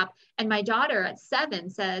bus stop. And my daughter at 7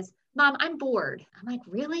 says, Mom, I'm bored. I'm like,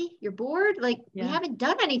 really? You're bored? We haven't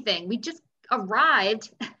done anything. We just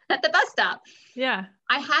arrived at the bus stop. Yeah.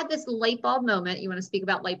 I had this light bulb moment. You want to speak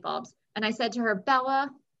about light bulbs? And I said to her,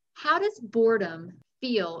 Bella, how does boredom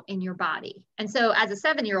feel in your body? And so as a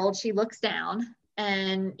 7-year-old, she looks down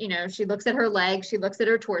and, she looks at her leg, she looks at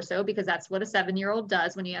her torso, because that's what a 7-year-old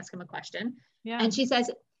does when you ask him a question. Yeah. And she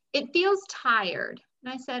says, it feels tired.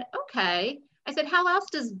 And I said, okay. I said, how else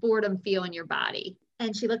does boredom feel in your body?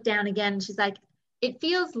 And she looked down again and she's like, it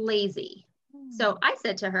feels lazy. So I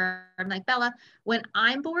said to her, I'm like, Bella, when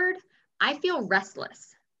I'm bored, I feel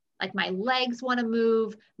restless. Like my legs want to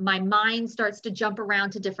move, my mind starts to jump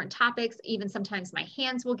around to different topics. Even sometimes my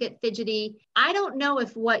hands will get fidgety. I don't know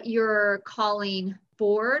if what you're calling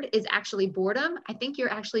bored is actually boredom. I think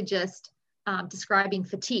you're actually just describing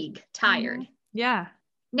fatigue, tired. Yeah.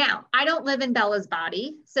 Now, I don't live in Bella's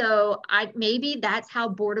body, so maybe that's how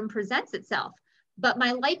boredom presents itself. But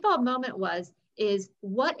my light bulb moment is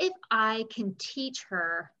what if I can teach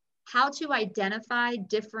her how to identify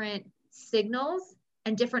different signals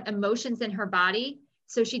and different emotions in her body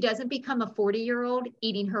so she doesn't become a 40-year-old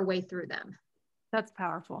eating her way through them. That's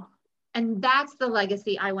powerful. And that's the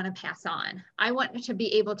legacy I want to pass on. I want to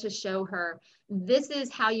be able to show her, this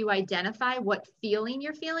is how you identify what feeling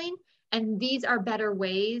you're feeling. And these are better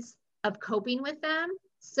ways of coping with them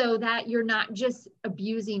so that you're not just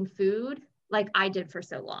abusing food like I did for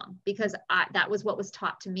so long, because that was what was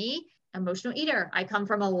taught to me. Emotional eater. I come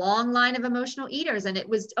from a long line of emotional eaters, and it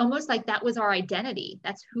was almost like that was our identity.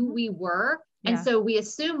 That's who we were. Yeah. And so we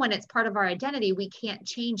assume when it's part of our identity, we can't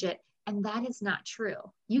change it. And that is not true.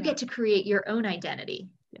 You get to create your own identity.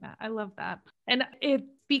 Yeah, I love that. And it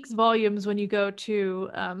speaks volumes when you go to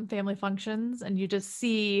family functions and you just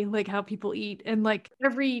see like how people eat, and like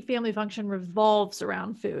every family function revolves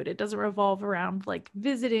around food. It doesn't revolve around like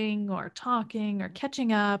visiting or talking or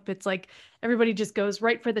catching up. It's like everybody just goes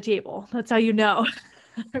right for the table. That's how you know.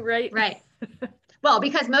 Right? Right. Well,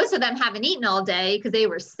 because most of them haven't eaten all day because they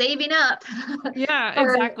were saving up. Yeah,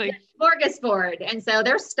 exactly. Smorgasbord. And so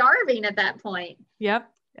they're starving at that point. Yep.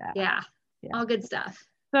 Yeah. All good stuff.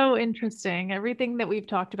 So interesting. Everything that we've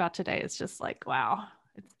talked about today is just like, wow,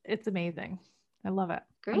 it's amazing. I love it.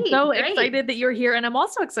 Great. I'm so excited that you're here. And I'm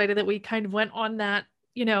also excited that we kind of went on that,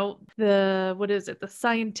 the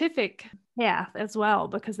scientific path as well,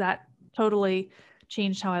 because that totally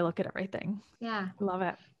changed how I look at everything. Yeah. Love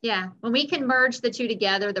it. Yeah. When we can merge the two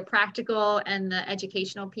together, the practical and the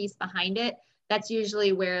educational piece behind it, that's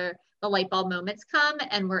usually where the light bulb moments come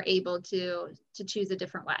and we're able to choose a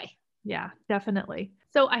different way. Yeah, definitely.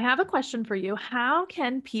 So I have a question for you. How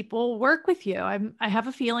can people work with you? I have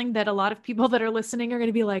a feeling that a lot of people that are listening are going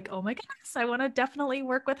to be like, oh my goodness, I want to definitely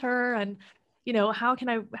work with her. And, how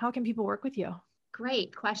can people work with you?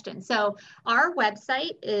 Great question. So our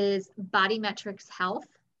website is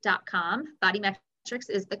bodymetricshealth.com. Bodymetrics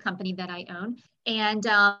is the company that I own. And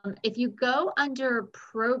if you go under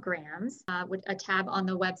programs, with a tab on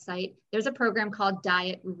the website, there's a program called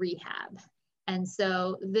Diet Rehab. And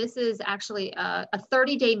so this is actually a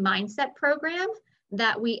 30-day mindset program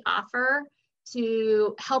that we offer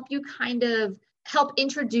to help you help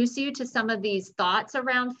introduce you to some of these thoughts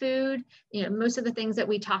around food. Most of the things that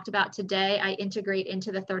we talked about today, I integrate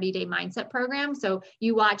into the 30-day mindset program. So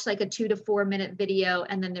you watch like a 2 to 4 minute video,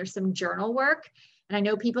 and then there's some journal work. And I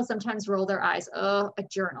know people sometimes roll their eyes, oh, a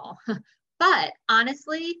journal. But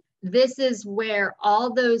honestly, this is where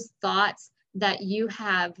all those thoughts that you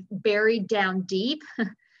have buried down deep,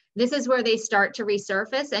 this is where they start to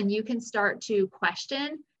resurface, and you can start to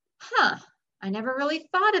question, I never really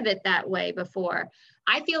thought of it that way before.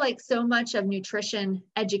 I feel like so much of nutrition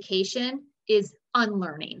education is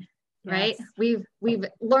unlearning, right? We've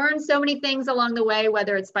learned so many things along the way,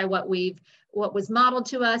 whether it's by what was modeled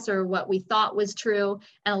to us or what we thought was true.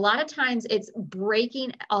 And a lot of times it's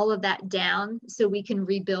breaking all of that down so we can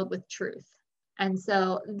rebuild with truth. And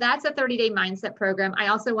so that's a 30-day mindset program. I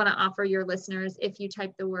also want to offer your listeners, if you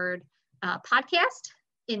type the word podcast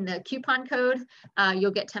in the coupon code, you'll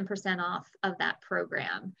get 10% off of that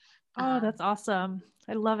program. Oh, that's awesome.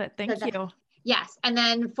 I love it. Thank you. Yes. And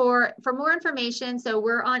then for more information, so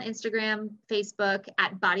we're on Instagram, Facebook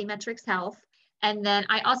at Bodymetrics Health. And then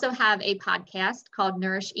I also have a podcast called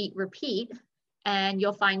Nourish, Eat, Repeat. And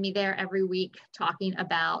you'll find me there every week talking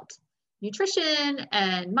about nutrition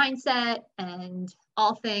and mindset and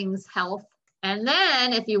all things health. And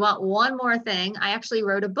then if you want one more thing, I actually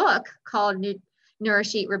wrote a book called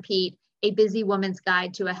Nourish, Eat, Repeat, A Busy Woman's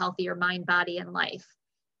Guide to a Healthier Mind, Body, and Life.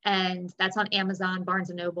 And that's on Amazon, Barnes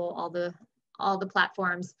 & Noble, all the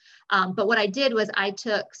platforms. But what I did was I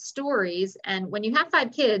took stories, and when you have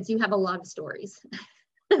 5 kids, you have a lot of stories.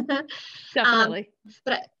 Definitely.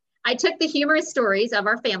 But I took the humorous stories of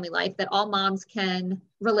our family life that all moms can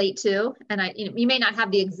relate to. And you may not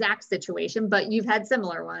have the exact situation, but you've had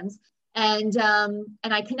similar ones. And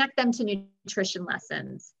I connect them to nutrition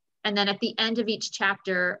lessons. And then at the end of each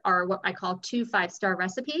chapter are what I call 2 5-star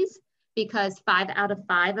recipes, because 5 out of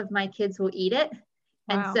 5 of my kids will eat it. Wow.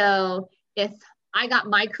 And so if I got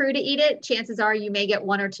my crew to eat it, chances are you may get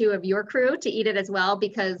 1 or 2 of your crew to eat it as well,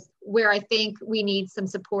 because where I think we need some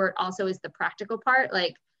support also is the practical part.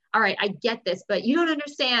 Like, all right, I get this, but you don't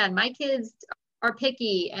understand. My kids are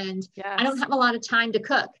picky and I don't have a lot of time to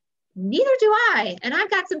cook. neither do I. And I've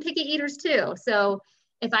got some picky eaters too. So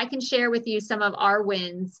if I can share with you some of our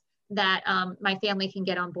wins that my family can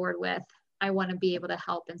get on board with, I want to be able to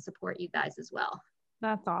help and support you guys as well.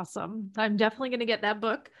 That's awesome. I'm definitely going to get that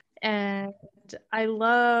book. And I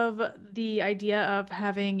love the idea of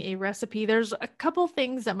having a recipe. There's a couple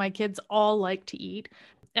things that my kids all like to eat.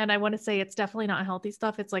 And I want to say it's definitely not healthy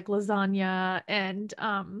stuff. It's like lasagna and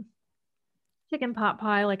chicken pot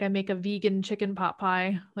pie. Like I make a vegan chicken pot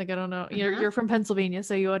pie. Like, I don't know, you're from Pennsylvania,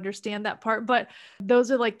 so you understand that part. But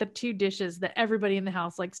those are like the two dishes that everybody in the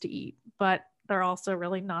house likes to eat. But they're also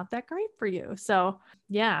really not that great for you. So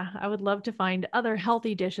yeah, I would love to find other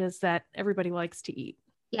healthy dishes that everybody likes to eat.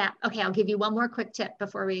 Yeah. Okay. I'll give you one more quick tip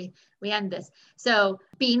before we end this. So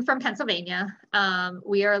being from Pennsylvania,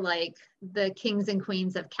 we are like the kings and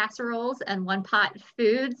queens of casseroles and one pot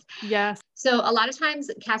foods. Yes. So a lot of times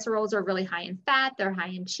casseroles are really high in fat. They're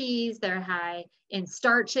high in cheese. They're high in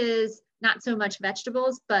starches, not so much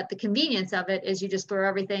vegetables, but the convenience of it is you just throw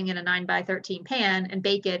everything in a 9x13 pan and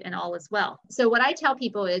bake it and all is well. So what I tell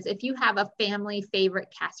people is if you have a family favorite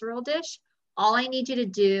casserole dish, all I need you to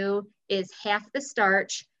do is half the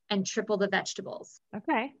starch and triple the vegetables.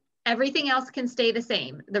 Okay. Everything else can stay the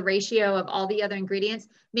same. The ratio of all the other ingredients,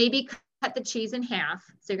 maybe cut the cheese in half.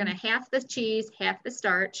 So you're going to half the cheese, half the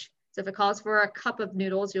starch. So if it calls for a cup of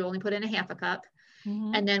noodles, you only put in a half a cup.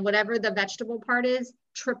 Mm-hmm. And then whatever the vegetable part is,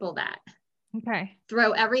 triple that. Okay.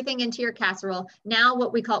 Throw everything into your casserole. Now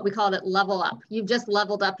what we call it level up. You've just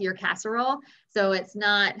leveled up your casserole. So it's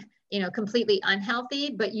not, completely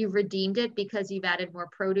unhealthy, but you've redeemed it because you've added more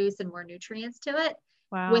produce and more nutrients to it.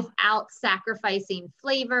 Wow. Without sacrificing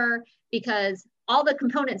flavor, because all the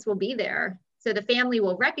components will be there. So the family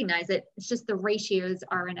will recognize it. It's just the ratios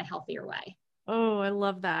are in a healthier way. Oh, I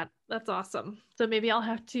love that. That's awesome. So maybe I'll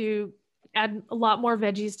have to add a lot more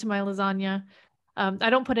veggies to my lasagna. I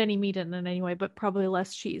don't put any meat in it anyway, but probably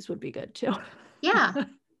less cheese would be good too. Yeah,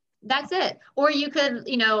 that's it. Or you could,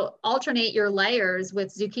 alternate your layers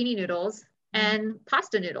with zucchini noodles and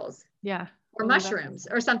pasta noodles. Yeah. Or mushrooms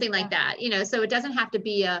or something like that, so it doesn't have to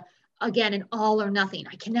be again, an all or nothing.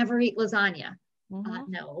 I can never eat lasagna.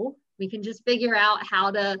 Mm-hmm. No, we can just figure out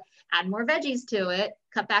how to add more veggies to it,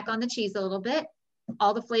 cut back on the cheese a little bit.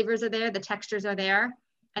 All the flavors are there, the textures are there,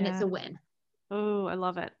 and it's a win. Oh, I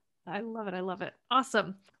love it. I love it. I love it.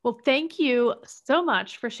 Awesome. Well, thank you so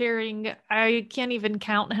much for sharing. I can't even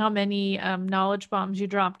count how many knowledge bombs you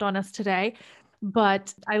dropped on us today,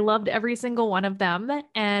 but I loved every single one of them.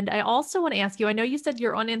 And I also want to ask you, I know you said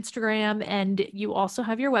you're on Instagram and you also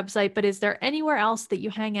have your website, but is there anywhere else that you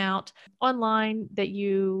hang out online that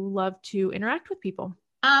you love to interact with people?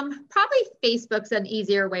 Probably Facebook's an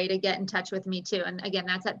easier way to get in touch with me too. And again,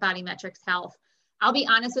 that's at Body Metrics Health. I'll be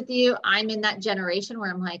honest with you, I'm in that generation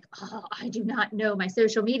where I'm like, oh, I do not know my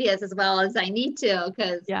social medias as well as I need to,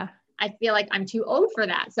 because I feel like I'm too old for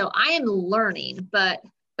that. So I am learning, but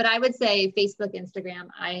I would say Facebook, Instagram,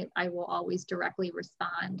 I will always directly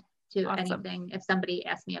respond to anything if somebody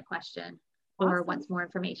asks me a question or wants more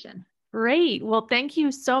information. Great. Well, thank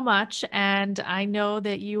you so much. And I know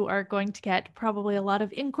that you are going to get probably a lot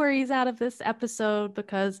of inquiries out of this episode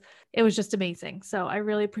because it was just amazing. So I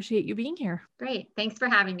really appreciate you being here. Great. Thanks for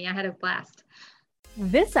having me. I had a blast.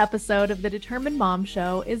 This episode of the Determined Mom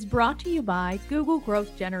Show is brought to you by Google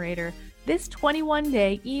Growth Generator. This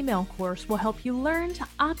 21-day email course will help you learn to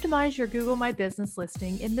optimize your Google My Business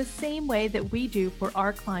listing in the same way that we do for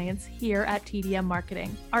our clients here at TDM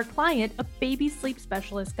Marketing. Our client, a baby sleep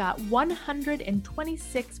specialist, got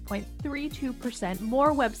 126.32%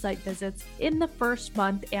 more website visits in the first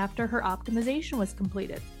month after her optimization was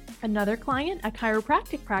completed. Another client, a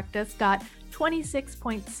chiropractic practice, got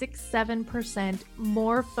 26.67%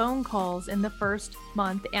 more phone calls in the first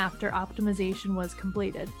month after optimization was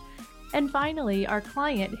completed. And finally, our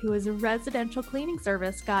client, who is a residential cleaning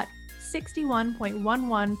service, got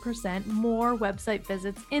 61.11% more website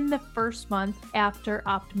visits in the first month after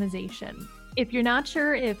optimization. If you're not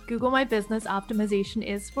sure if Google My Business optimization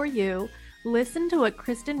is for you, listen to what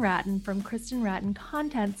Kristen Ratton from Kristen Ratton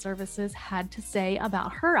Content Services had to say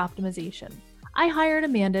about her optimization. I hired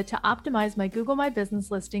Amanda to optimize my Google My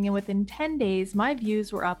Business listing, and within 10 days, my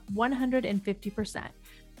views were up 150%.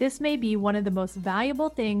 This may be one of the most valuable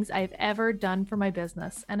things I've ever done for my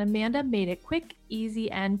business, and Amanda made it quick, easy,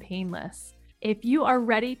 and painless. If you are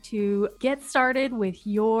ready to get started with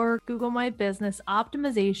your Google My Business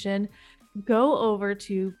optimization, go over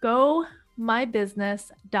to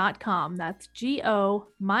gomybusiness.com. That's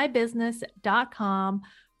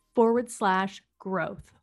gomybusiness.com/growth.